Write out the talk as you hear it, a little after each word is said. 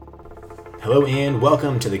Hello and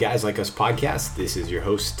welcome to the Guys Like Us podcast. This is your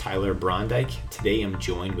host, Tyler Brondike. Today I'm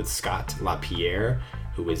joined with Scott LaPierre,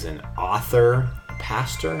 who is an author, a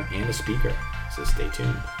pastor, and a speaker. So stay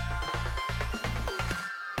tuned.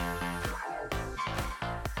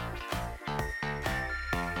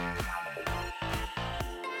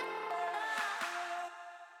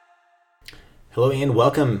 Hello and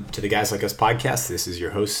welcome to the Guys Like Us podcast. This is your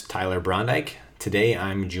host, Tyler Brondike. Today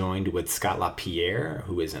I'm joined with Scott LaPierre,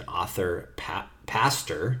 who is an author,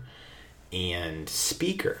 pastor, and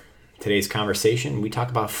speaker. Today's conversation, we talk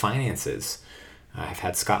about finances. I've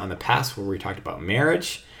had Scott on the past where we talked about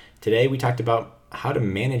marriage. Today we talked about how to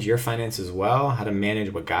manage your finances well, how to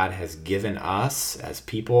manage what God has given us as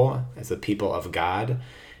people, as the people of God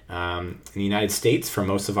in the United States for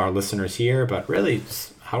most of our listeners here, but really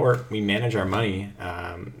just how we manage our money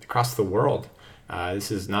across the world.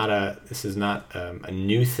 This is not a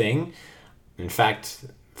new thing. In fact,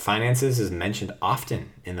 finances is mentioned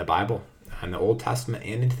often in the Bible, in the Old Testament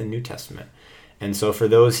and into the New Testament. And so, for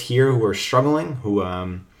those here who are struggling, who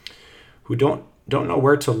don't know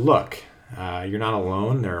where to look, you're not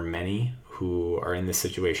alone. There are many who are in this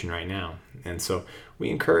situation right now. And so, we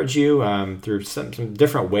encourage you through some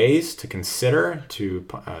different ways to consider, to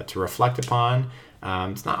reflect upon.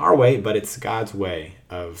 It's not our way, but it's God's way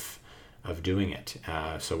of doing it.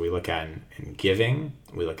 So we look at in giving,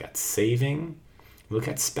 we look at saving, we look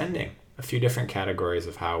at spending, a few different categories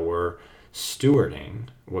of how we're stewarding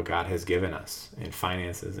what God has given us in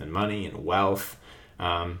finances and money and wealth,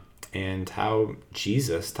 and how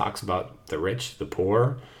Jesus talks about the rich, the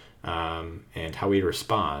poor, and how we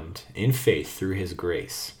respond in faith through his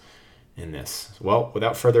grace in this. Well,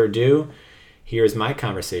 without further ado, here's my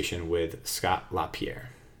conversation with Scott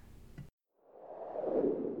LaPierre.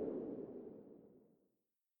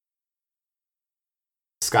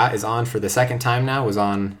 Scott is on for the second time now. Was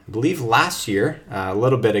on, I believe, last year, a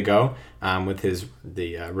little bit ago, with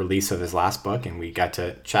the release of his last book, and we got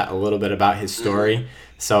to chat a little bit about his story.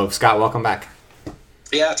 So, Scott, welcome back.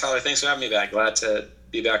 Yeah, Tyler, thanks for having me back. Glad to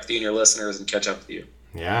be back with you and your listeners and catch up with you.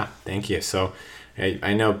 Yeah, thank you. So,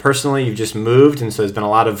 I know personally you've just moved, and so there's been a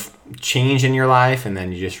lot of change in your life, and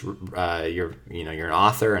then you're an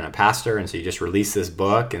author and a pastor, and so you just released this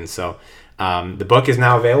book, and so. The book is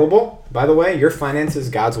now available, by the way. Your Finances,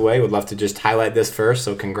 God's Way. Would love to just highlight this first,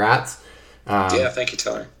 so congrats. Yeah, thank you,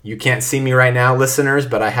 Tyler. You can't see me right now, listeners,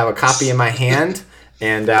 but I have a copy in my hand,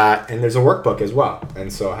 and there's a workbook as well.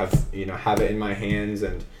 And so I have it in my hands,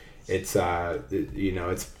 and it's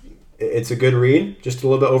it's a good read, just a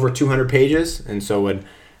little bit over 200 pages, and so would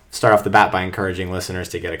start off the bat by encouraging listeners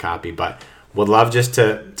to get a copy, but would love just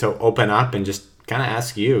to open up and just kind of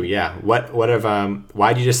ask you,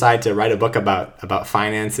 why did you decide to write a book about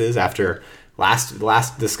finances after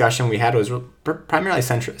last discussion we had was primarily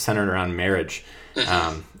centered around marriage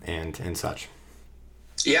and such?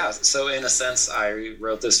 Yeah, so in a sense, I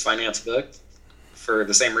wrote this finance book for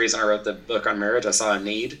the same reason I wrote the book on marriage. I saw a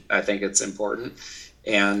need. I think it's important.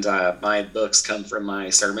 And my books come from my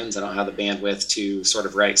sermons. I don't have the bandwidth to sort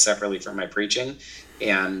of write separately from my preaching.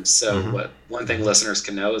 And so one thing listeners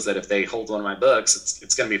can know is that if they hold one of my books,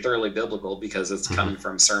 it's going to be thoroughly biblical because it's coming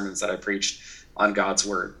from sermons that I preached on God's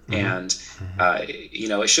word. And,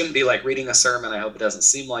 it shouldn't be like reading a sermon. I hope it doesn't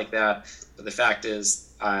seem like that. But the fact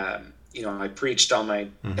is, I preached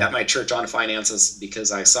at my church on finances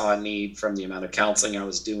because I saw a need from the amount of counseling I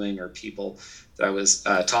was doing or people that I was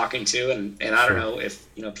talking to. And I don't know if,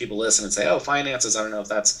 people listen and say, oh, finances, I don't know if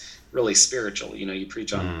that's really spiritual. You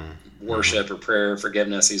preach on worship or prayer,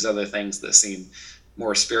 forgiveness, these other things that seem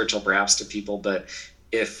more spiritual perhaps to people. But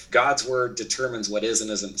if God's word determines what is and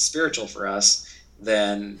isn't spiritual for us,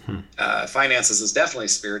 then finances is definitely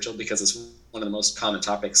spiritual because it's one of the most common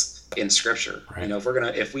topics in Scripture. Right.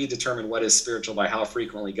 If we determine what is spiritual by how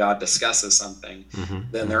frequently God discusses something,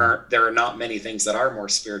 then there are not many things that are more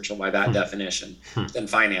spiritual by that definition than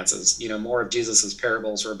finances. More of Jesus's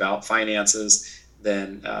parables are about finances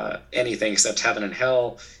than anything except heaven and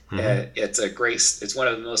hell. It's one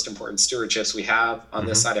of the most important stewardships we have on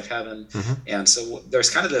this side of heaven. And so there's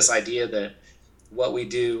kind of this idea that what we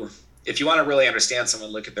do, if you want to really understand someone,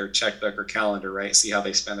 look at their checkbook or calendar, right? See how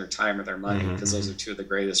they spend their time or their money, because those are two of the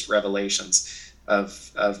greatest revelations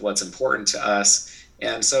of what's important to us.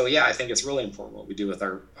 And so, yeah, I think it's really important what we do with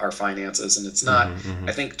our finances. And it's not,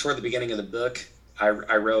 I think toward the beginning of the book, I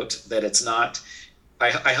wrote that it's not,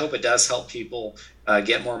 I hope it does help people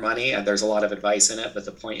get more money, and there's a lot of advice in it, but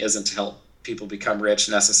the point isn't to help people become rich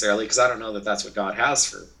necessarily, because I don't know that that's what God has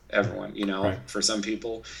for everyone. Right. For some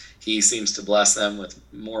people, he seems to bless them with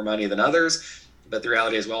more money than others, but the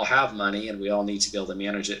reality is we all have money and we all need to be able to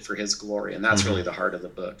manage it for his glory. And that's really the heart of the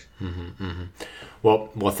book. Well,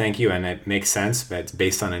 thank you. And it makes sense, but it's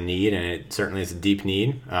based on a need, and it certainly is a deep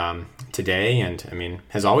need today. And I mean,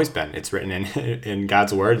 has always been. It's written in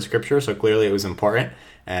God's word, in scripture. So clearly it was important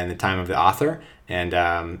in the time of the author, and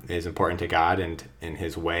is important to God and in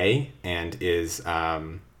his way, and is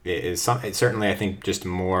it's certainly, I think, just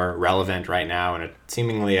more relevant right now. And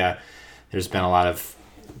seemingly there's been a lot of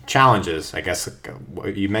challenges, I guess.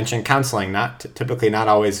 You mentioned counseling, typically not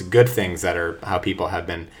always good things that are how people have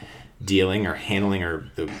been dealing or handling, or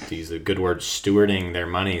to use the good word, stewarding their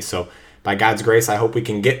money. So by God's grace, I hope we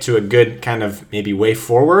can get to a good kind of maybe way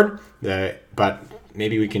forward, but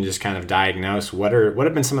maybe we can just kind of diagnose what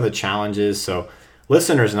have been some of the challenges, so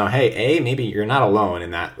listeners know, hey, maybe you're not alone in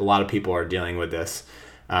that. A lot of people are dealing with this.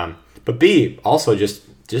 But B, also just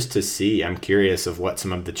to see, I'm curious of what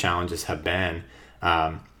some of the challenges have been,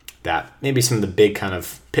 that maybe some of the big kind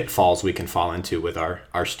of pitfalls we can fall into with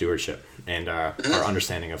our stewardship and our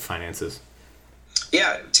understanding of finances.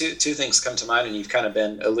 Yeah, two things come to mind, and you've kind of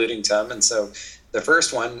been alluding to them. And so the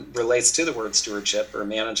first one relates to the word stewardship or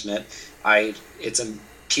management.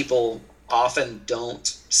 People often don't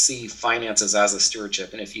see finances as a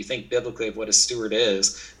stewardship. And if you think biblically of what a steward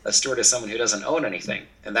is someone who doesn't own anything.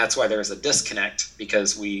 And that's why there's a disconnect,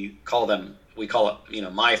 because we call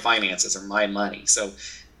it, my finances or my money. So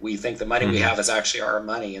we think the money we have is actually our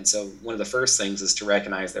money. And so one of the first things is to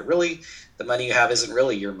recognize that really the money you have isn't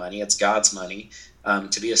really your money, it's God's money.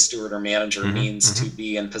 To be a steward or manager means to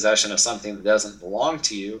be in possession of something that doesn't belong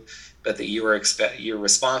to you, but that you're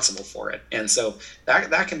responsible for it. And so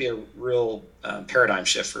that can be a real paradigm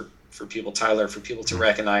shift for people, Tyler, for people to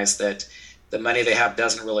recognize that the money they have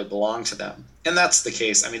doesn't really belong to them. And that's the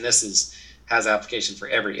case. I mean, this has application for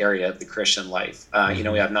every area of the Christian life.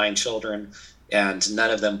 We have 9 children, and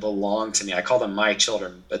none of them belong to me. I call them my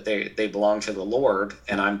children, but they belong to the Lord,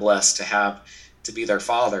 and I'm blessed to be their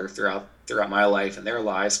father throughout my life and their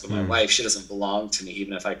lives. But my wife, she doesn't belong to me,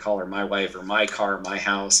 even if I call her my wife or my car, my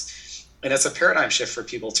house. And it's a paradigm shift for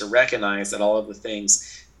people to recognize that all of the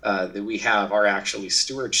things that we have are actually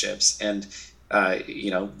stewardships. And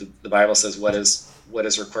the Bible says, what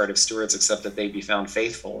is required of stewards except that they be found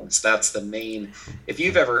faithful. And so that's the main. If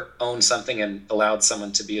you've ever owned something and allowed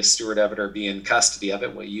someone to be a steward of it or be in custody of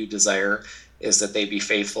it, what you desire is that they be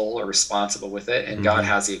faithful or responsible with it. And God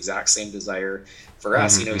has the exact same desire for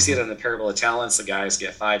us. We see it in the parable of talents. The guys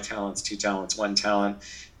get 5 talents, 2 talents, 1 talent.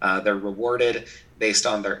 They're rewarded based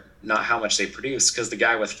on not how much they produce, because the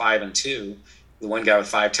guy with 5 and 2, the one guy with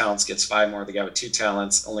 5 talents gets 5 more. The guy with 2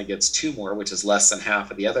 talents only gets 2 more, which is less than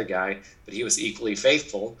half of the other guy. But he was equally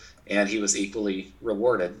faithful, and he was equally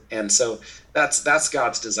rewarded. And so that's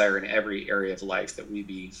God's desire in every area of life, that we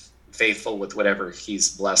be faithful with whatever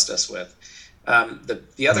He's blessed us with.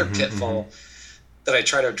 The other pitfall that I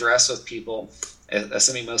try to address with people,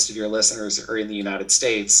 assuming most of your listeners are in the United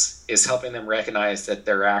States, is helping them recognize that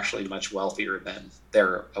they're actually much wealthier than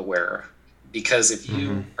they're aware. Because if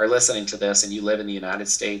you are listening to this and you live in the United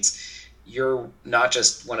States, you're not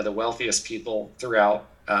just one of the wealthiest people throughout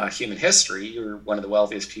human history, you're one of the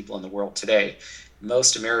wealthiest people in the world today.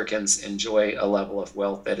 Most Americans enjoy a level of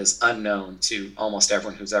wealth that is unknown to almost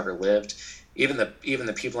everyone who's ever lived. Even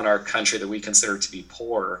the people in our country that we consider to be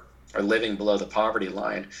poor or living below the poverty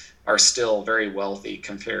line are still very wealthy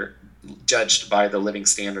judged by the living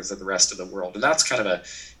standards of the rest of the world. And that's kind of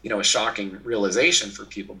a shocking realization for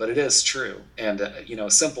people, but it is true. And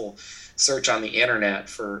a simple search on the internet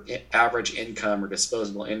for average income or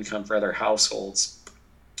disposable income for other households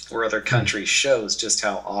or other countries shows just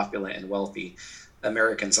how opulent and wealthy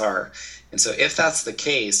Americans are. And so if that's the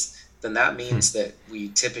case, then that means that we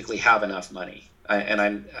typically have enough money.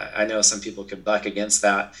 I know some people could buck against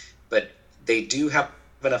that, but they do have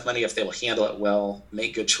enough money if they will handle it well,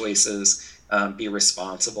 make good choices, be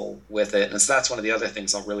responsible with it. And so that's one of the other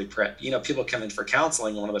things I'll really people come in for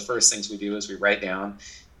counseling, and one of the first things we do is we write down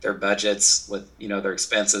their budgets with, their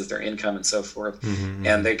expenses, their income, and so forth.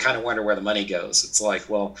 And they kind of wonder where the money goes. It's like,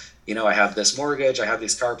 well, I have this mortgage, I have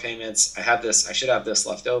these car payments, I should have this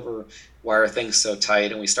left over. Why are things so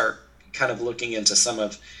tight? And we start kind of looking into some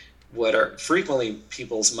of what are frequently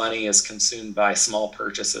people's money is consumed by small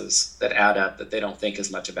purchases that add up that they don't think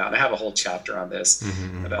as much about. And I have a whole chapter on this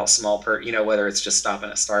about small whether it's just stopping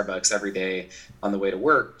at Starbucks every day on the way to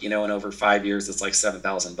work, and over 5 years, it's like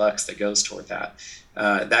 $7,000 that goes toward that.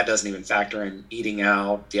 That doesn't even factor in eating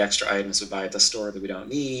out, the extra items we buy at the store that we don't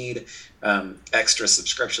need, extra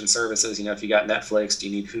subscription services. If you got Netflix, do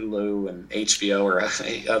you need Hulu and HBO or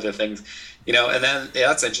other things? And then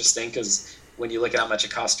that's interesting because when you look at how much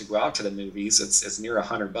it costs to go out to the movies, it's near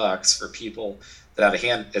 $100 for people that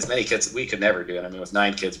have as many kids. We could never do it. I mean, with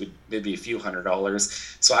 9 kids, it'd be a few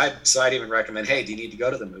 $100s. So I'd even recommend, hey, do you need to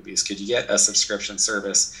go to the movies? Could you get a subscription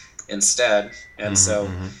service instead? And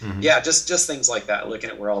yeah, just things like that. Looking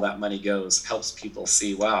at where all that money goes helps people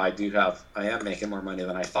see, wow, I am making more money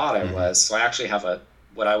than I thought I was. So I actually have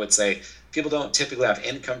what I would say, people don't typically have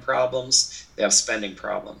income problems, they have spending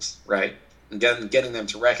problems, right? And getting them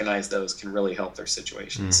to recognize those can really help their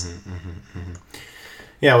situations.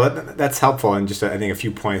 Yeah, well, that's helpful. And just, I think a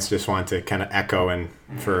few points just want to kind of echo and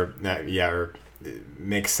for that, or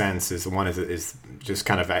make sense is one is just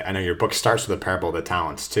kind of, I know your book starts with the parable of the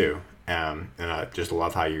talents too. And I just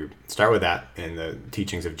love how you start with that in the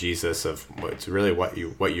teachings of Jesus of what's really what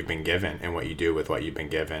you've been given and what you do with what you've been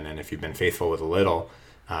given. And if you've been faithful with a little,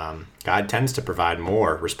 God tends to provide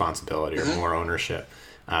more responsibility or more ownership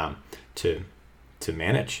to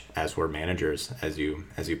manage, as we're managers, as you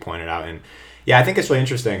pointed out. And yeah, I think it's really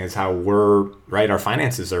interesting is how our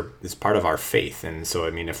finances is part of our faith. And so,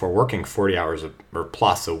 I mean, if we're working 40 hours or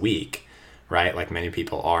plus a week, right, like many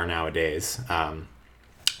people are nowadays,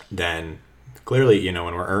 then clearly,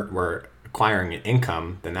 when we're acquiring an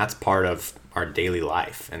income, then that's part of our daily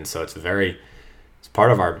life. And so it's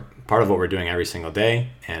part of what we're doing every single day.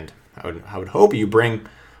 And I would hope you bring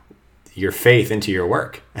your faith into your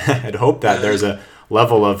work. I'd hope that there's a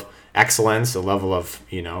level of excellence, a level of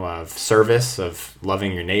of service, of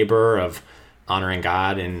loving your neighbor, of honoring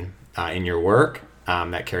God in your work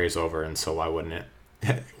that carries over. And so why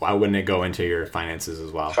wouldn't it go into your finances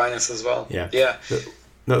as well? Yeah.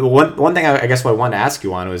 The one thing I guess what I wanted to ask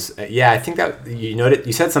you on was I think that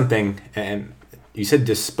you said something, and you said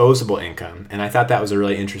disposable income, and I thought that was a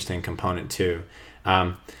really interesting component too,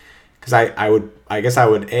 because I would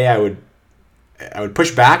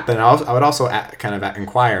push back, but I would also kind of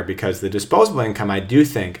inquire, because the disposable income, I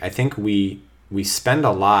think we spend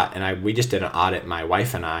a lot, and we just did an audit, my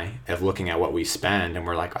wife and I, of looking at what we spend, and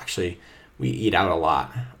we're like, actually, we eat out a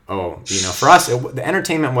lot. For us, the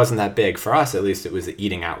entertainment wasn't that big. For us, at least, it was the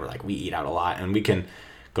eating out. We're like, we eat out a lot, and we can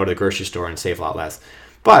go to the grocery store and save a lot less.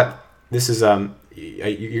 But this is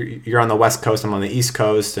you're on the West Coast, I'm on the East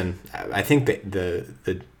Coast, and I think that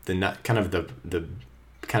the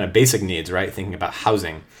kind of basic needs, right? Thinking about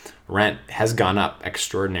housing, rent has gone up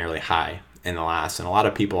extraordinarily high in the last, and a lot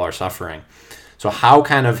of people are suffering. So how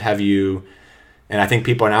kind of have you, and I think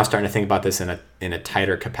people are now starting to think about this in a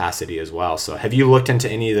tighter capacity as well. So have you looked into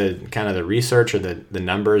any of the kind of the research or the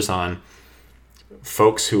numbers on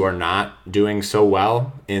folks who are not doing so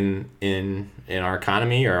well in our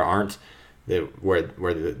economy, or aren't where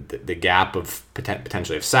the gap of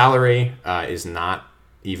potentially of salary is not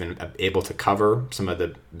even able to cover some of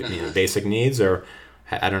the basic needs? Or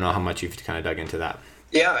I don't know how much you've kind of dug into that.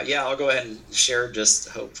 Yeah, I'll go ahead and share, just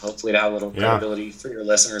hopefully to have a little credibility for your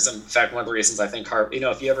listeners. In fact, one of the reasons I think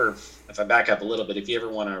if I back up a little bit, if you ever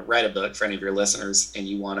want to write a book for any of your listeners and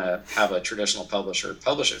you want to have a traditional publisher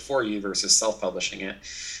publish it for you versus self-publishing it,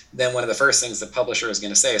 then one of the first things the publisher is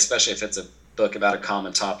going to say, especially if it's a book about a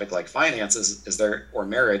common topic like finances, or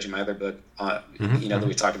marriage. In my other book, that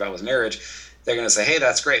we talked about was marriage. They're going to say, hey,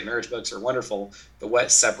 that's great. Marriage books are wonderful. But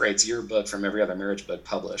what separates your book from every other marriage book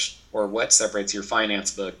published? Or what separates your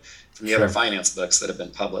finance book from the other finance books that have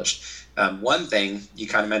been published? One thing you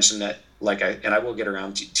kind of mentioned that, and I will get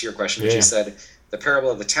around to your question, but you said the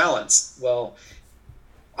parable of the talents. Well,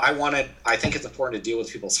 I think it's important to deal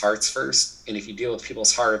with people's hearts first. And if you deal with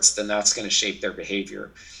people's hearts, then that's going to shape their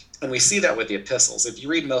behavior. And we see that with the epistles. If you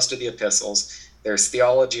read most of the epistles, there's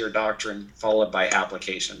theology or doctrine followed by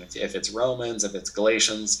application. If it's Romans, if it's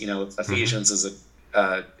Galatians, Ephesians is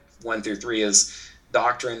 1 through 3 is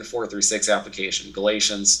doctrine, 4 through 6 application.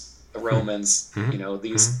 Galatians, Romans,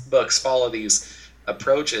 these books follow these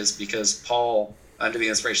approaches because Paul, under the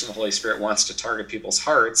inspiration of the Holy Spirit, wants to target people's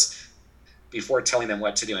hearts before telling them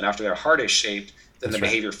what to do. And after their heart is shaped, then the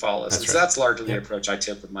behavior follows. So that's largely the approach I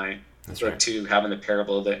took with my book to having the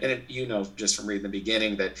parable of it. And just from reading the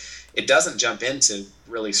beginning, that it doesn't jump into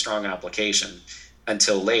really strong application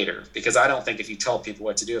until later, because I don't think if you tell people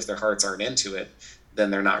what to do, if their hearts aren't into it, then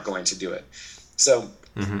they're not going to do it. So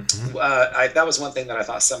that was one thing that I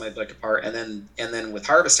thought set my book apart. And then with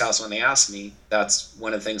Harvest House, when they asked me, that's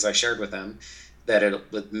one of the things I shared with them, that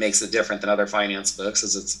it makes it different than other finance books,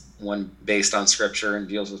 is it's one based on scripture and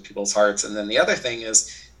deals with people's hearts. And then the other thing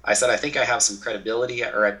is, I said, I think I have some credibility,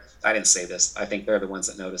 or I didn't say this. I think they're the ones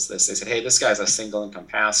that noticed this. They said, hey, this guy's a single income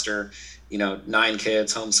pastor, 9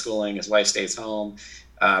 kids, homeschooling, his wife stays home.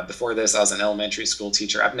 Before this, I was an elementary school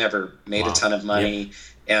teacher. I've never made a ton of money. Yep.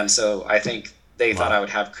 And so I think they thought I would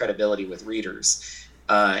have credibility with readers.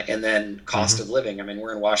 And then cost of living. I mean,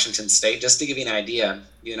 we're in Washington State. Just to give you an idea,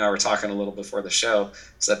 you and I were talking a little before the show,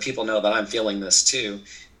 so that people know that I'm feeling this too.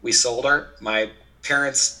 My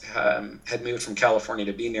parents had moved from California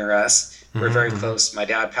to be near us. We were very close. My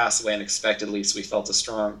dad passed away unexpectedly, so we felt a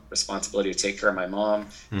strong responsibility to take care of my mom.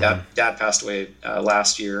 Dad passed away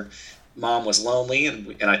last year. Mom was lonely,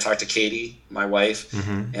 and I talked to Katie, my wife,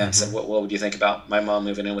 and said, what would you think about my mom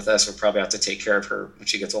moving in with us? We'll probably have to take care of her when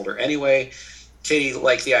she gets older anyway. Katie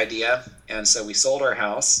liked the idea, and so we sold our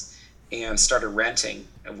house and started renting.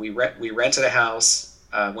 And we rented a house,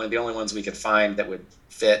 one of the only ones we could find that would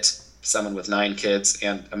fit someone with 9 kids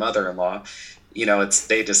and a mother-in-law.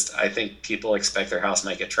 I think people expect their house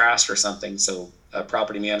might get trashed or something. So a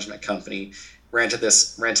property management company rented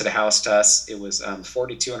a house to us. It was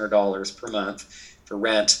 $4,200 per month for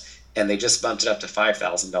rent, and they just bumped it up to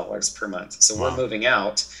 $5,000 per month. So we're moving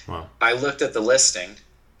out. Wow. I looked at the listing,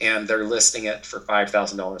 and they're listing it for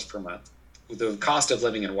 $5,000 per month. The cost of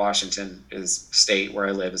living in Washington state where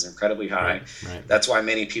I live is incredibly high. Right. That's why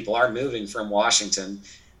many people are moving from Washington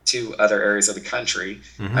to other areas of the country.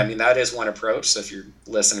 I mean, that is one approach. So if your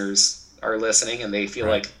listeners are listening and they feel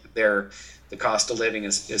like the cost of living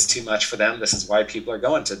is too much for them, this is why people are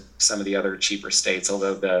going to some of the other cheaper states,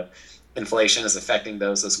 although the inflation is affecting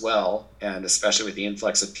those as well, and especially with the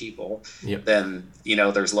influx of people, then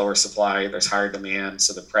there's lower supply, there's higher demand,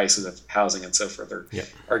 so the prices of housing and so forth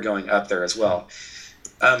are going up there as well.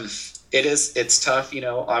 It's tough,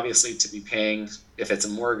 obviously, to be paying, if it's a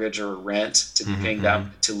mortgage or a rent, to be paying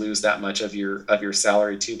that, to lose that much of your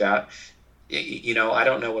salary to that. I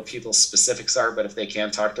don't know what people's specifics are, but if they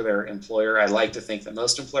can talk to their employer, I like to think that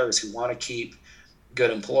most employers who want to keep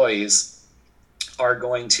good employees are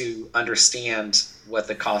going to understand what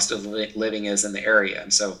the cost of living is in the area.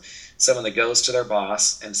 And so someone that goes to their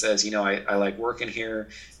boss and says, I like working here,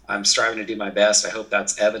 I'm striving to do my best, I hope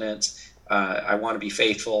that's evident, I want to be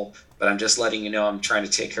faithful, but I'm just letting you know I'm trying to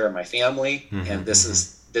take care of my family, and this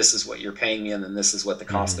is what you're paying me, and then this is what the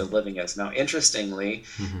cost of living is. Now, interestingly,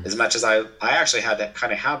 as much as I actually had to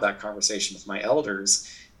kind of have that conversation with my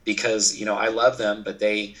elders, because I love them, but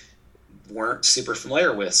they weren't super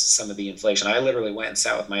familiar with some of the inflation. I literally went and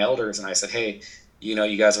sat with my elders and I said, hey, you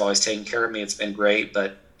guys have always taken care of me. It's been great,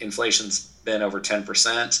 but inflation's been over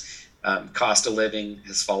 10%. Cost of living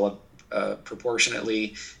has followed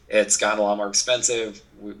proportionately. It's gotten a lot more expensive.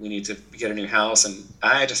 We need to get a new house. And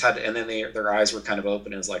I just had to, and then their eyes were kind of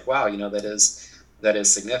open. And it's like, wow, that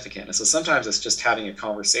is significant. And so sometimes it's just having a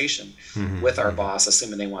conversation with our boss,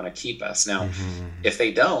 assuming they want to keep us. Now, if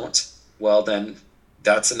they don't, well, then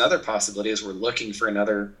that's another possibility, is we're looking for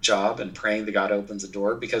another job and praying that God opens a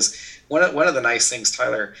door. Because one of the nice things,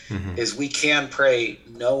 Tyler, is we can pray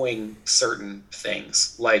knowing certain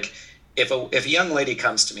things. Like if a young lady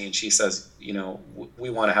comes to me and she says, we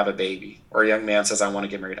want to have a baby, or a young man says, I want to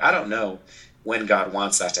get married, I don't know when God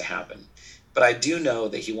wants that to happen. But I do know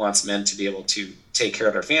that he wants men to be able to take care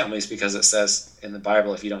of their families, because it says in the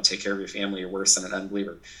Bible, if you don't take care of your family, you're worse than an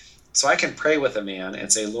unbeliever. So I can pray with a man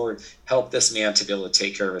and say, Lord, help this man to be able to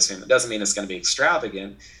take care of his family. It doesn't mean it's going to be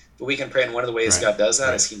extravagant, but we can pray. And one of the ways God does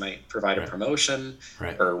that is he might provide a promotion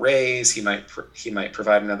or a raise. He might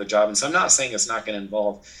provide another job. And so I'm not saying it's not going to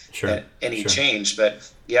involve any change, but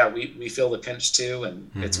yeah, we feel the pinch too. And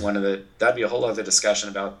it's that'd be a whole other discussion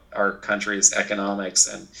about our country's economics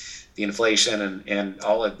and the inflation and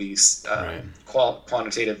all of these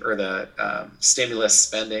quantitative or the stimulus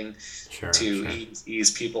spending to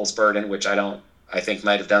ease people's burden, which I think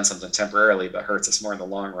might have done something temporarily, but hurts us more in the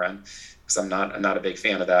long run, because I'm not a big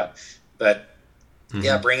fan of that. But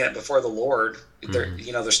bringing it before the Lord,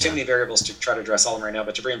 there's too many variables to try to address all of them right now,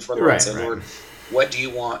 but to bring it before the Lord and say, Lord, what do you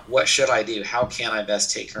want? What should I do? How can I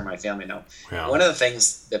best take care of my family now? One of the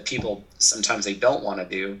things that people sometimes they don't want to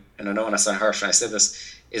do, and I don't want to sound harsh when I say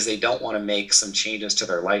this, is they don't want to make some changes to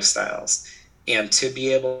their lifestyles. And to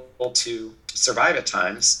be able to survive at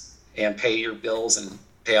times and pay your bills and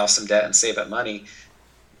pay off some debt and save up money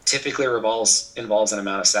typically involves an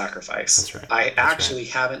amount of sacrifice. That's right. I actually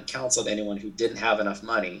haven't counseled anyone who didn't have enough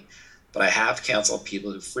money, but I have counseled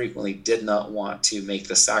people who frequently did not want to make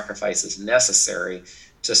the sacrifices necessary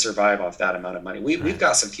to survive off that amount of money. We've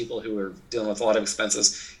got some people who are dealing with a lot of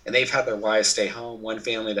expenses, and they've had their wives stay home. One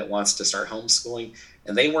family that wants to start homeschooling,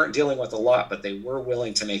 and they weren't dealing with a lot, but they were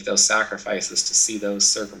willing to make those sacrifices to see those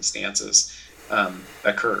circumstances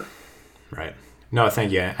occur. Right. No,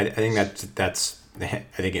 thank you. I think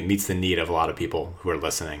I think it meets the need of a lot of people who are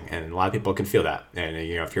listening, and a lot of people can feel that. And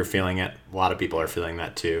if you're feeling it, a lot of people are feeling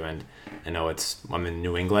that too. And I know I'm in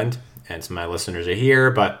New England, and some of my listeners are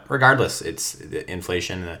here, but regardless, it's the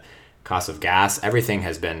inflation, the cost of gas, everything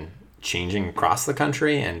has been changing across the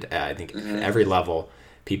country, and I think at every level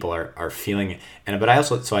people are feeling it. But I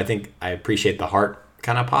think I appreciate the heart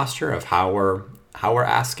kind of posture of how we're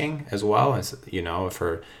asking as well, as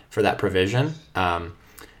for that provision,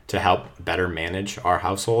 to help better manage our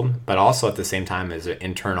household, but also at the same time as an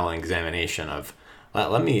internal examination of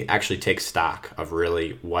let me actually take stock of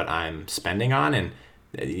really what I'm spending on. And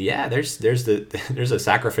there's a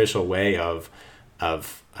sacrificial way of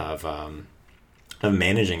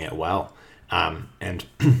managing it well. And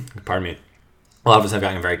pardon me, a lot of us have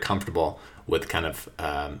gotten very comfortable with kind of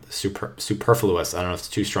superfluous, I don't know if it's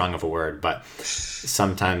too strong of a word, but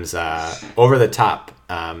sometimes over the top,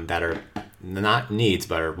 that are not needs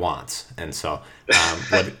but are wants. And so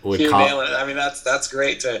would call it. I mean, that's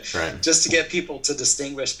great to right. Just to get people to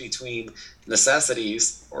distinguish between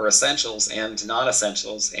necessities or essentials and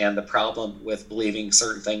non-essentials, and the problem with believing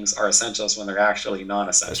certain things are essentials when they're actually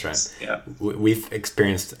non-essentials. That's right. Yeah, we've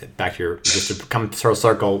experienced, back here, just to come full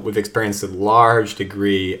circle, we've experienced a large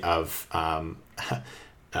degree of I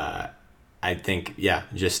think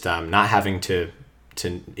just not having to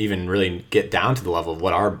even really get down to the level of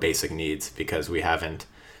what our basic needs, because we haven't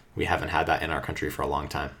had that in our country for a long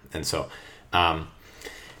time. And so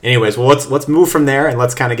anyways, well, let's move from there and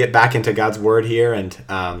let's kind of get back into God's word here, and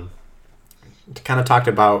kind of talked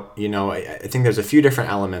about, I think there's a few different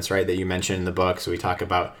elements, right, that you mentioned in the book. So we talk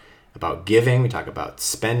about giving, we talk about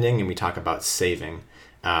spending, and we talk about saving.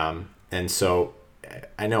 And so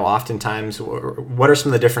I know oftentimes, what are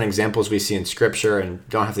some of the different examples we see in Scripture, and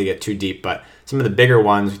don't have to get too deep, but some of the bigger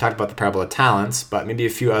ones, we talked about the parable of talents, but maybe a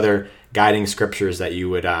few other guiding scriptures that you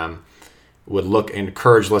would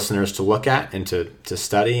encourage listeners to look at and to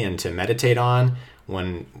study and to meditate on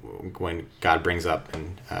when God brings up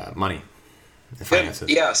money and finances.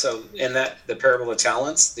 Yeah, so in the parable of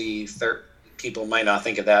talents, people might not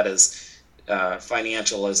think of that as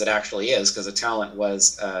financial as it actually is, because a talent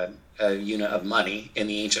was a unit of money in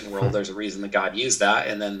the ancient world. There's a reason that God used that.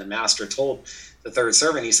 And then the master told the third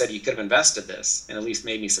servant, he said, you could have invested this and at least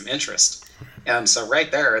made me some interest. And so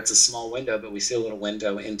right there, it's a small window, but we see a little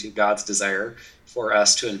window into God's desire for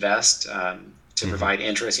us to invest, to provide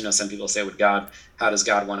interest. Some people say, how does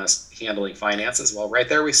God want us handling finances? Well, right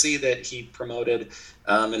there we see that he promoted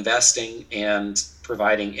investing and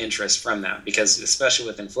providing interest from that, because especially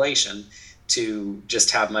with inflation, to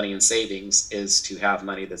just have money in savings is to have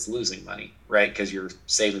money that's losing money, right? Because your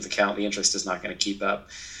savings account, the interest is not going to keep up.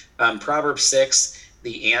 Proverbs 6,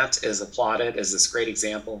 the ant is applauded as this great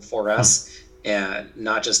example for us, and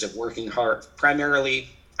not just of working hard, primarily,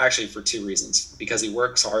 actually for two reasons, because he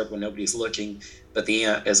works hard when nobody's looking, but the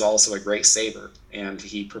ant is also a great saver, and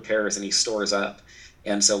he prepares and he stores up.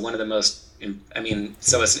 And so one of the most, and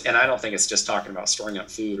I don't think it's just talking about storing up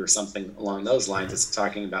food or something along those lines. It's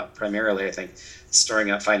talking about primarily, I think, storing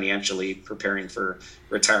up financially, preparing for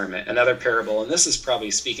retirement. Another parable, and this is probably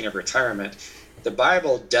speaking of retirement, the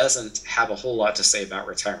Bible doesn't have a whole lot to say about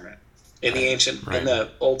retirement. In the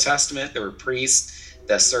Old Testament, there were priests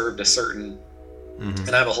that served a certain, and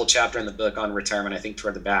I have a whole chapter in the book on retirement, I think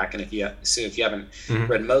toward the back. And if you haven't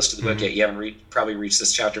read most of the book yet, you haven't probably reached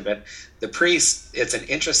this chapter. But the priests, it's an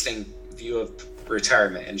interesting view of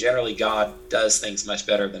retirement, and generally God does things much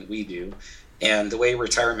better than we do. And the way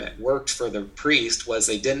retirement worked for the priest was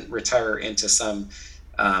they didn't retire into some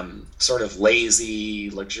sort of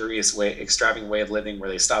lazy, luxurious way, extravagant way of living where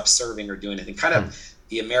they stopped serving or doing anything. Kind of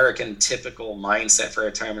the American typical mindset for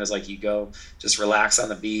retirement is like you go just relax on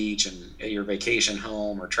the beach and your vacation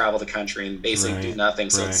home, or travel the country and basically do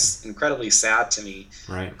nothing. So it's incredibly sad to me.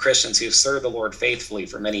 Christians who've served the Lord faithfully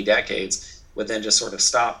for many decades would then just sort of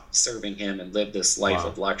stop serving him and live this life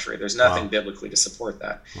of luxury. There's nothing biblically to support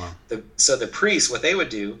that. So the priests, what they would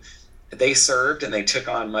do, they served and they took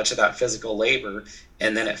on much of that physical labor.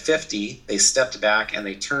 And then at 50, they stepped back and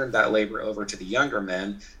they turned that labor over to the younger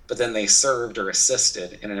men, but then they served or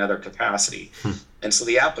assisted in another capacity. And so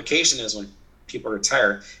the application is when people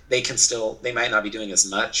retire, they might not be doing as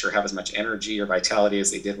much or have as much energy or vitality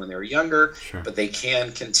as they did when they were younger, but they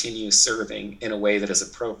can continue serving in a way that is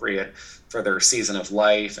appropriate for their season of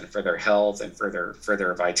life and for their health and for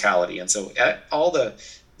their vitality. And so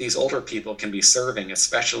these older people can be serving,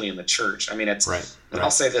 especially in the church. I mean, and I'll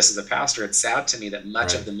say this as a pastor, it's sad to me that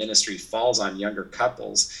much of the ministry falls on younger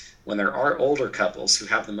couples when there are older couples who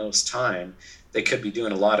have the most time. They could be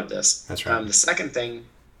doing a lot of this. That's right. The second thing,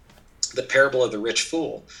 the parable of the rich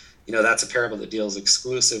fool, that's a parable that deals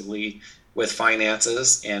exclusively with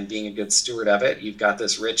finances and being a good steward of it. You've got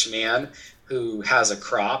this rich man who has a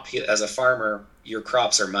crop. As a farmer, your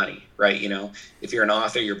crops are money, right? You know, if you're an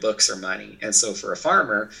author, your books are money. And so for a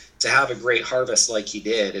farmer to have a great harvest like he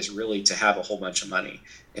did is really to have a whole bunch of money.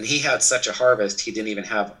 And he had such a harvest, he didn't even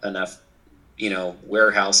have enough,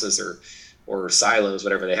 warehouses or silos,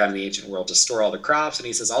 whatever they had in the ancient world, to store all the crops. And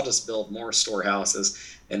he says, I'll just build more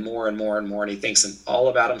storehouses and more and more and more. And he thinks all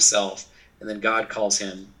about himself. And then God calls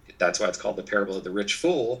him, that's why it's called the parable of the rich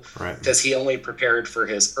fool, right, because he only prepared for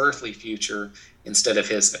his earthly future instead of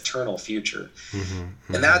his eternal future.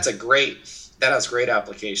 And that has great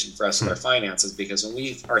application for us with our finances, because when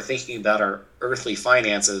we are thinking about our earthly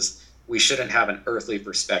finances, we shouldn't have an earthly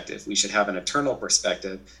perspective. We should have an eternal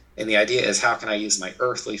perspective. And the idea is, how can I use my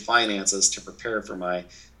earthly finances to prepare for my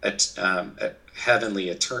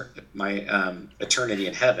eternity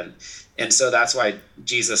in heaven? And so that's why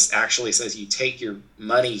Jesus actually says you take your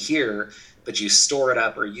money here, but you store it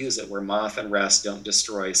up or use it where moth and rust don't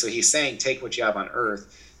destroy. So he's saying, take what you have on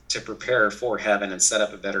earth to prepare for heaven and set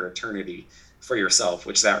up a better eternity for yourself,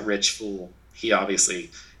 which that rich fool, he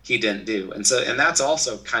didn't do. And that's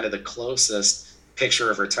also kind of the closest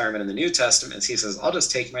picture of retirement in the New Testament, is he says, I'll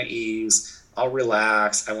just take my ease, I'll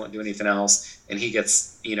relax, I won't do anything else. And he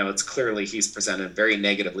gets, it's clearly he's presented very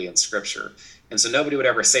negatively in Scripture. And so nobody would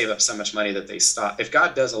ever save up so much money that they stop. If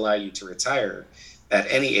God does allow you to retire at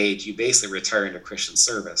any age, you basically retire into Christian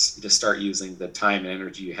service. You just start using the time and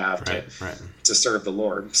energy you have to serve the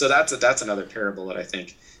Lord. So that's another parable that I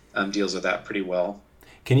think deals with that pretty well.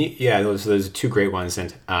 Can you? Yeah, those are two great ones,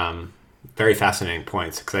 and very fascinating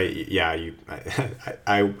points. Because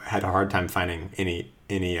I had a hard time finding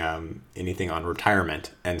anything on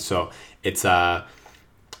retirement, and so it's I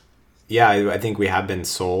think we have been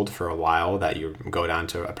sold for a while that you go down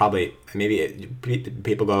to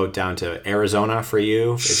people go down to Arizona for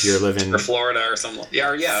you if you're living, or Florida or something.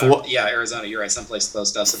 Arizona. You're right, someplace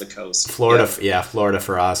close to us, to the coast. Florida, Florida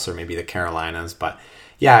for us, or maybe the Carolinas. But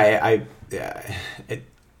I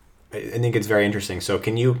think it's very interesting. So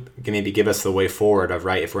can you maybe give us the way forward of,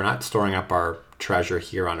 right, if we're not storing up our treasure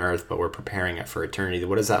here on earth, but we're preparing it for eternity,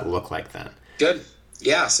 what does that look like then? Good.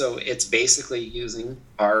 Yeah, so it's basically using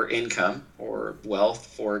our income or wealth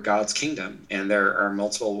for God's kingdom. And there are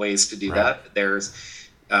multiple ways to do that. There's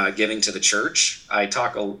giving to the church. I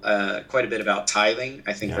talk quite a bit about tithing.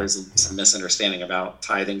 I think there's some misunderstanding about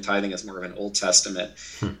tithing. Tithing is more of an Old Testament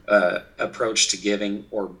approach to giving,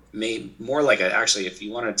 or more like actually, if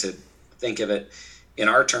you wanted to think of it in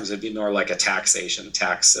our terms, it'd be more like a tax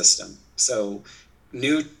system. So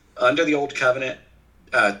under the Old Covenant,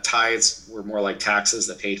 tithes were more like taxes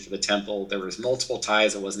that paid for the temple. There was multiple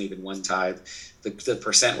tithes. It wasn't even one tithe. The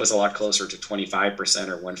percent was a lot closer to 25%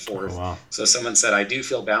 or 1/4. Oh, wow. So someone said, I do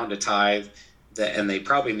feel bound to tithe, and they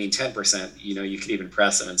probably mean 10%. You could even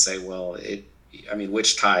press them and say, well,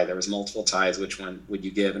 which tithe? There was multiple tithes. Which one would you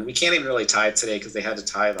give? And we can't even really tithe today because they had to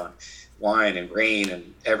tithe on wine and grain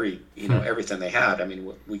and everything they had.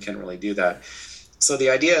 We can't really do that. So the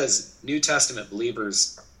idea is New Covenant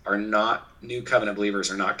believers are not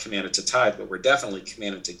commanded to tithe, but we're definitely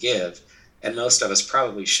commanded to give. And most of us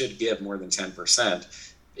probably should give more than 10%.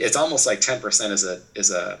 It's almost like 10% is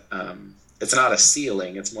it's not a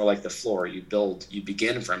ceiling. It's more like the floor. You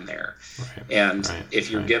begin from there. If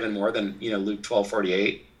you're given more than, Luke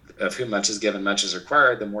 12:48, of whom much is given, much is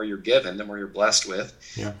required, the more you're given, the more you're blessed with,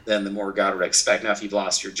 then the more God would expect. Now, if you've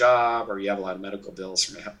lost your job or you have a lot of medical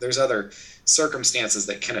bills, there's other circumstances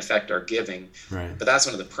that can affect our giving. But that's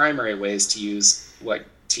one of the primary ways to use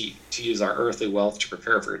to use our earthly wealth to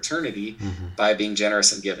prepare for eternity, by being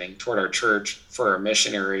generous and giving toward our church, for our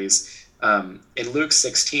missionaries. In Luke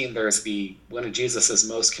 16, there's one of Jesus's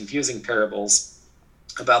most confusing parables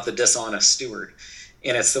about the dishonest steward.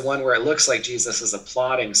 And it's the one where it looks like Jesus is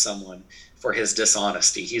applauding someone for his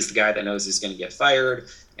dishonesty. He's the guy that knows he's going to get fired.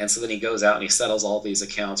 And so then he goes out and he settles all these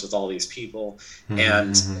accounts with all these people.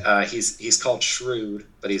 And he's called shrewd,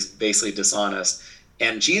 but he's basically dishonest.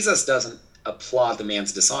 And Jesus doesn't applaud the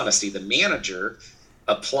man's dishonesty. The manager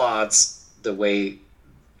applauds the way,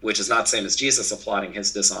 which is not the same as Jesus applauding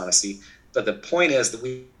his dishonesty. But the point is that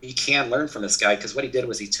we can learn from this guy, because what he did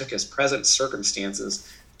was he took his present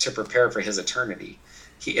circumstances to prepare for his eternity.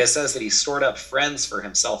 It says that he stored up friends for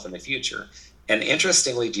himself in the future. And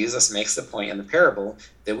interestingly, Jesus makes the point in the parable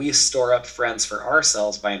that we store up friends for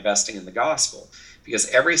ourselves by investing in the gospel, because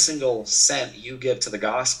every single cent you give to the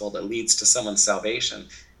gospel that leads to someone's salvation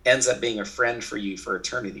ends up being a friend for you for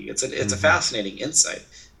eternity. It's a fascinating insight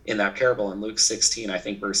in that parable in Luke 16, I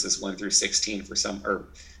think verses 1 through 16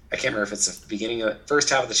 I can't remember if it's the beginning of the first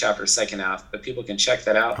half of the chapter or second half, but people can check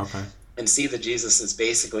that out. And see that Jesus is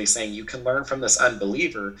basically saying you can learn from this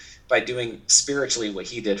unbeliever by doing spiritually what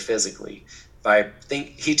he did physically.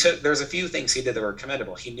 there's a few things he did that were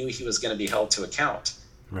commendable. He knew he was going to be held to account,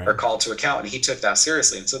 Right. or called to account, and he took that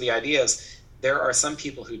seriously. And so the idea is there are some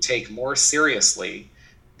people who take more seriously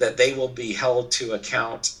that they will be held to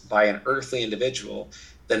account by an earthly individual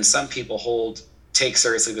than some people take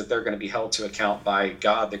seriously that they're going to be held to account by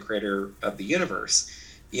God, the creator of the universe.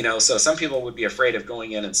 So some people would be afraid of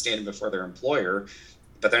going in and standing before their employer,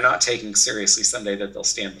 but they're not taking seriously someday that they'll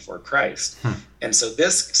stand before Christ. And so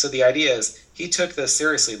the idea is he took this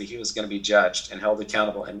seriously, that he was going to be judged and held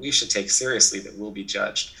accountable, and we should take seriously that we'll be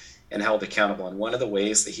judged and held accountable. And one of the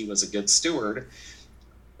ways that he was a good steward,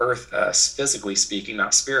 physically speaking,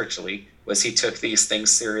 not spiritually, was he took these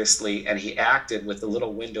things seriously, and he acted with the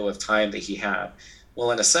little window of time that he had.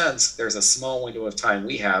 Well, in a sense, there's a small window of time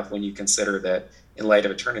we have when you consider that in light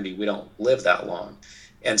of eternity, we don't live that long.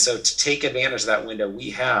 And so to take advantage of that window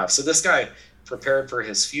we have. So this guy prepared for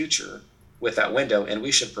his future with that window, and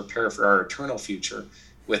we should prepare for our eternal future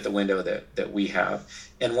with the window that we have.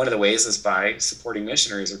 And one of the ways is by supporting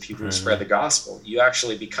missionaries or people who spread the gospel. You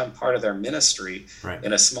actually become part of their ministry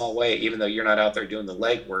in a small way, even though you're not out there doing the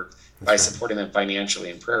legwork, by supporting them financially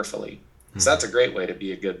and prayerfully. So that's a great way to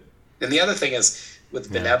be a good. And the other thing is,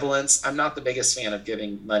 with benevolence, I'm not the biggest fan of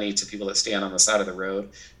giving money to people that stand on the side of the road.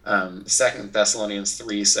 2 Thessalonians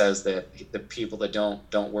 3 says that the people that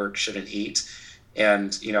don't work shouldn't eat.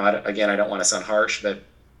 And, I don't want to sound harsh, but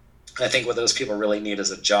I think what those people really need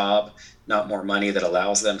is a job, not more money that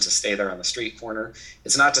allows them to stay there on the street corner.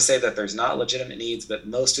 It's not to say that there's not legitimate needs, but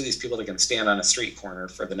most of these people that can stand on a street corner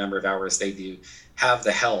for the number of hours they do have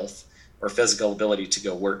the health or physical ability to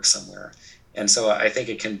go work somewhere. And so I think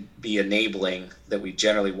it can be enabling that we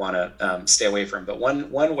generally want to stay away from. But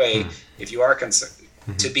one way, if you are concerned,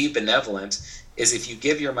 to be benevolent is if you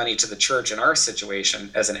give your money to the church. In our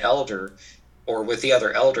situation, as an elder or with the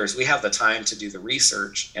other elders, we have the time to do the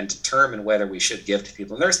research and determine whether we should give to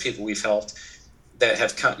people. And there's people we've helped that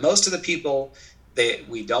have come. Most of the people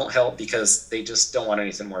we don't help because they just don't want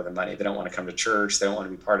anything more than money. They don't want to come to church. They don't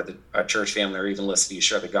want to be part of the church family or even listen to you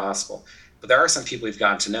share the gospel. But there are some people we've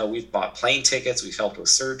gotten to know. We've bought plane tickets. We've helped with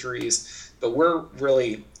surgeries. But we're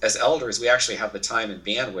really, as elders, we actually have the time and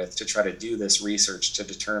bandwidth to try to do this research to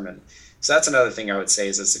determine. So that's another thing I would say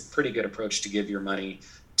is it's a pretty good approach to give your money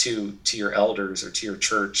to your elders or to your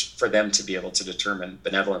church for them to be able to determine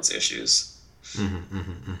benevolence issues.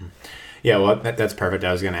 Yeah, well, that's perfect.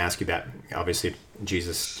 I was going to ask you that. Obviously,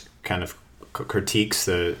 Jesus kind of critiques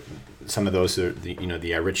some of those,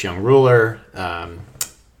 the rich young ruler,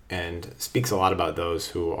 and speaks a lot about those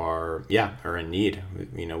who are in need.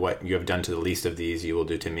 What you have done to the least of these, you will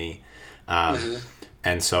do to me.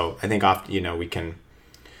 And so I think often,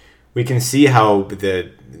 we can see how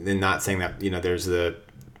not saying that, there's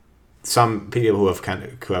some people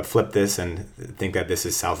who have flipped this and think that this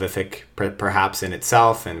is salvific perhaps in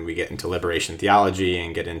itself, and we get into liberation theology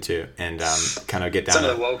and get into kind of get down some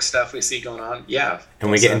of the woke stuff we see going on. And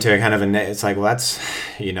we get into a kind of it's like, well, that's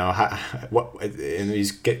and we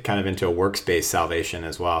get kind of into a works-based salvation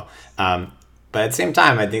as well. But at the same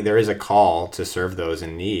time, I think there is a call to serve those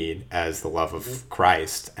in need as the love of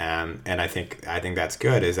Christ, and I think that's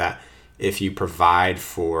good. Is that if you provide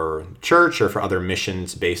for church or for other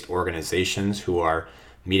missions-based organizations who are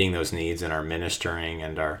meeting those needs and are ministering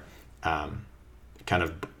and are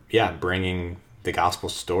bringing the gospel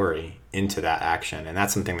story into that action. And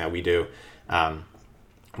that's something that we do.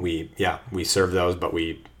 We serve those, but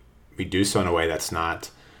we do so in a way that's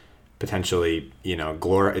not potentially,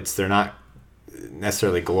 they're not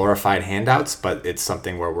necessarily glorified handouts, but it's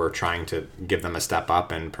something where we're trying to give them a step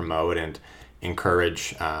up and promote and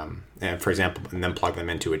encourage, and for example, and then plug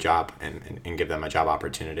them into a job and give them a job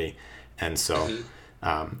opportunity. And so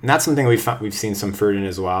and that's something we've seen some fruit in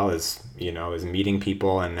as well, is meeting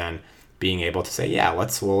people and then being able to say,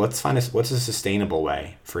 let's find what's a sustainable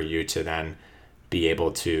way for you to then be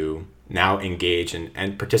able to now engage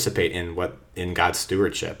and participate in God's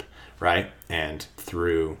stewardship, right? And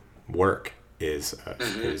through work is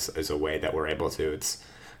a way that we're able to. It's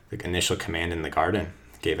the initial command in the garden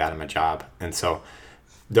gave Adam a job. And so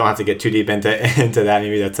don't have to get too deep into that.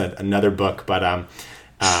 Maybe that's another book, but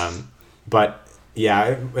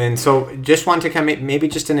yeah. And so just want to kind of maybe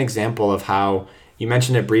just an example of how you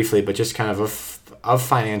mentioned it briefly, but just kind of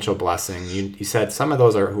financial blessing. You said some of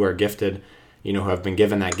those who are gifted, who have been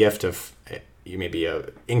given that gift of maybe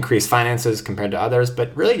increased finances compared to others,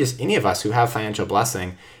 but really just any of us who have financial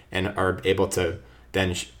blessing and are able to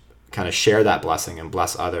then kind of share that blessing and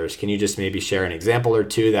bless others. Can you just maybe share an example or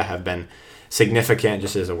two that have been significant,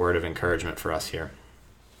 just as a word of encouragement for us here?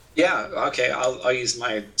 Yeah, okay. I'll use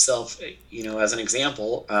myself, as an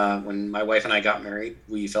example. When my wife and I got married,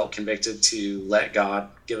 we felt convicted to let God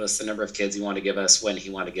give us the number of kids He wanted to give us when He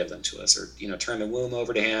wanted to give them to us, or turn the womb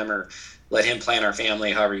over to Him, or let Him plan our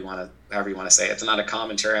family. However you want to say it. It's not a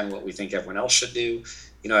commentary on what we think everyone else should do.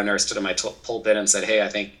 I've never stood in my pulpit and said, "Hey, I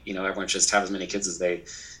think everyone should just have as many kids as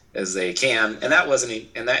they can." And that wasn't,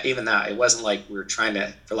 and that even that it wasn't like we were trying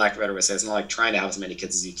to, for lack of a better way to say, it's not like trying to have as many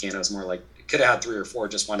kids as you can. It was more like could have had 3 or 4,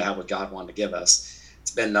 just wanted to have what God wanted to give us.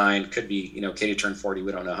 It's been 9, could be, Katie turned 40.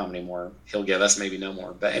 We don't know how many more He'll give us, maybe no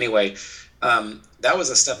more. But anyway, that was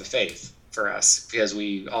a step of faith for us because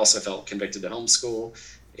we also felt convicted to homeschool.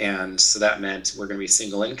 And so that meant we're going to be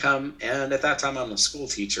single income. And at that time, I'm a school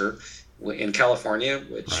teacher in California,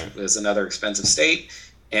 which Right. was another expensive state.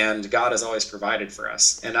 And God has always provided for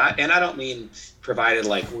us. And I don't mean provided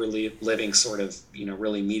like we're living sort of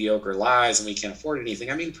really mediocre lives and we can't afford anything.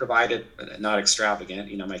 I mean provided, not extravagant.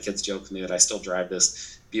 My kids joke with me that I still drive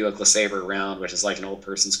this Buick LeSabre around, which is like an old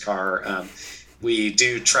person's car. We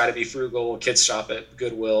do try to be frugal. Kids shop at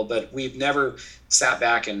Goodwill, but we've never sat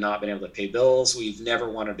back and not been able to pay bills. We've never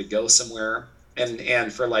wanted to go somewhere,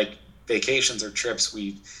 and for like vacations or trips,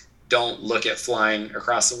 we don't look at flying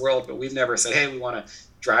across the world. But we've never said, "Hey, we want to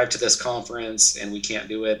drive to this conference," and we can't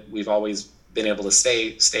do it. We've always been able to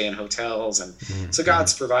stay in hotels, and so Mm-hmm.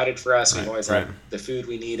 God's provided for us. We've Right. always Right. had the food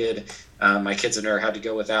we needed. My kids have never had to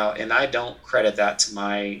go without, and I don't credit that to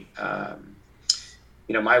my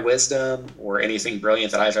wisdom or anything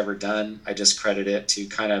brilliant that I've ever done. I just credit it to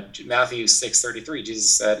kind of Matthew 6:33. Jesus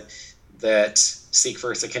said that seek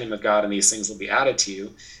first the kingdom of God and these things will be added to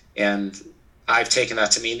you. And I've taken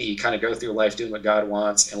that to mean that you kind of go through life doing what God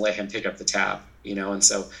wants and let Him pick up the tab, And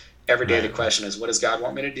so every day the Right. question is, what does God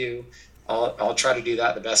want me to do? I'll try to do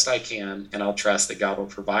that the best I can, and I'll trust that God will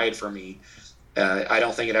provide for me. I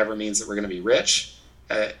don't think it ever means that we're going to be rich.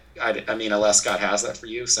 I mean, unless God has that for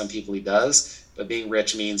you, some people He does. But being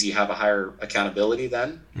rich means you have a higher accountability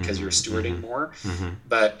then because you're Mm-hmm. stewarding Mm-hmm. more. Mm-hmm.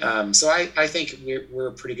 But so I think we're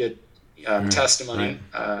a pretty good Right. testimony.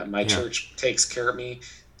 Right. My Yeah. church takes care of me,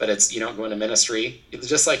 but it's you don't go into ministry. It's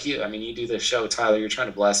just like you. I mean, you do the show, Tyler. You're trying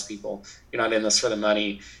to bless people. You're not in this for the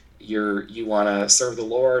money. You want to serve the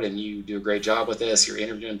Lord, and you do a great job with this. You're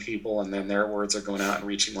interviewing people, and then their words are going out and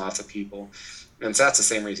reaching lots of people. And so that's the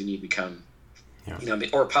same reason you become, Yeah.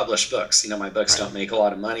 or publish books. My books Right. don't make a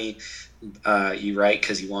lot of money. You write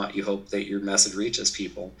because you hope that your message reaches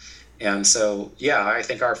people. And so, yeah, I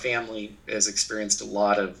think our family has experienced a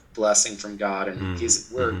lot of blessing from God, and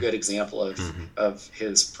Mm-hmm. we're a Mm-hmm. good example of Mm-hmm.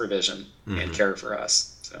 His provision and Mm-hmm. care for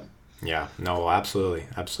us. So, Yeah, no, absolutely,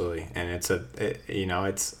 absolutely, and it's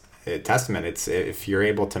it's a testament. It's if you're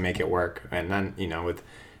able to make it work, and then with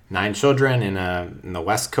 9 children in the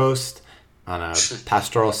West Coast on a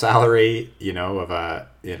pastoral salary,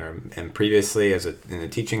 and previously in a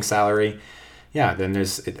teaching salary, yeah, then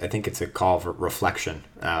I think it's a call for reflection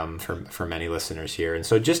for many listeners here, and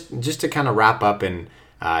so just to kind of wrap up in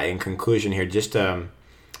conclusion here, just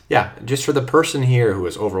for the person here who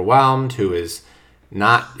is overwhelmed, who is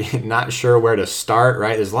not sure where to start,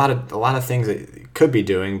 right? There's a lot of things that you could be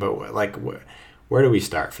doing, but like where do we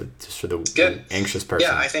start for the good. anxious person?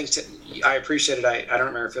 Yeah, I appreciate it. I don't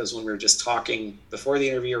remember if it was when we were just talking before the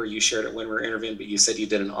interview or you shared it when we were interviewing, but you said you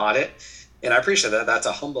did an audit. And I appreciate that. That's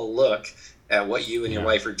a humble look at what you and your Yeah.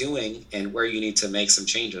 wife are doing and where you need to make some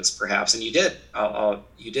changes, perhaps. And you did.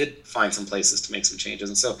 You did find some places to make some changes.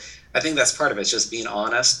 And so I think that's part of it. It's just being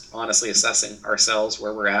honestly assessing ourselves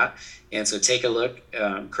where we're at. And so take a look,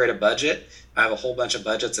 create a budget. I have a whole bunch of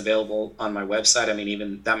budgets available on my website. I mean,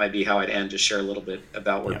 even that might be how I'd end, to share a little bit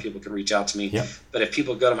about where Yep. people can reach out to me. Yep. But if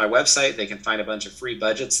people go to my website, they can find a bunch of free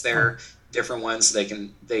budgets there, different ones. They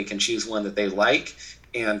can choose one that they like,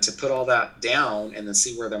 and to put all that down and then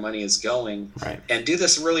see where their money is going, Right. and do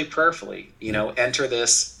this really prayerfully. Enter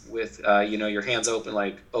this with your hands open,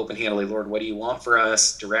 like open-handedly. Lord, what do you want for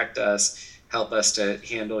us? Direct us. Help us to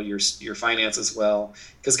handle your finances well,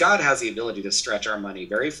 because God has the ability to stretch our money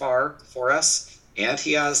very far for us, and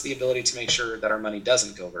He has the ability to make sure that our money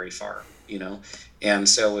doesn't go very far. And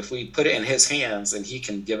so if we put it in His hands, then He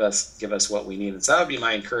can give us what we need. And so that would be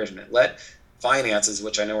my encouragement. Let finances,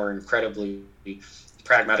 which I know are incredibly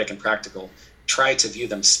pragmatic and practical, try to view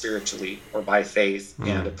them spiritually or by faith,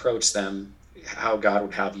 and approach them how God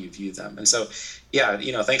would have you view them. And so, yeah,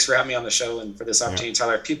 thanks for having me on the show and for this opportunity,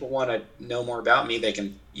 Tyler. If people want to know more about me,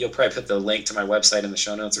 you'll probably put the link to my website in the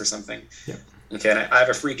show notes or something. Yeah. Okay, and I have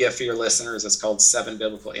a free gift for your listeners. It's called 7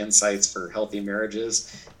 Biblical Insights for Healthy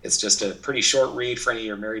Marriages. It's just a pretty short read for any of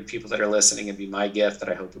your married people that are listening. It'd be my gift that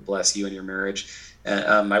I hope will bless you and your marriage.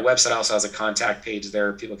 My website also has a contact page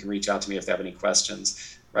there. People can reach out to me if they have any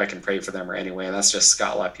questions. where I can pray for them or any way. And that's just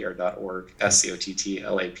scottlapierre.org,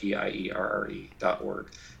 SCOTTLAPIERRE.org.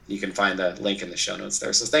 You can find the link in the show notes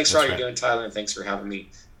there. So thanks for all you're doing, Tyler, and thanks for having me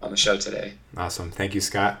on the show today. Awesome. Thank you,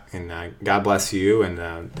 Scott. And God bless you and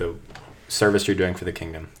the service you're doing for the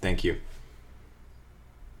kingdom. Thank you.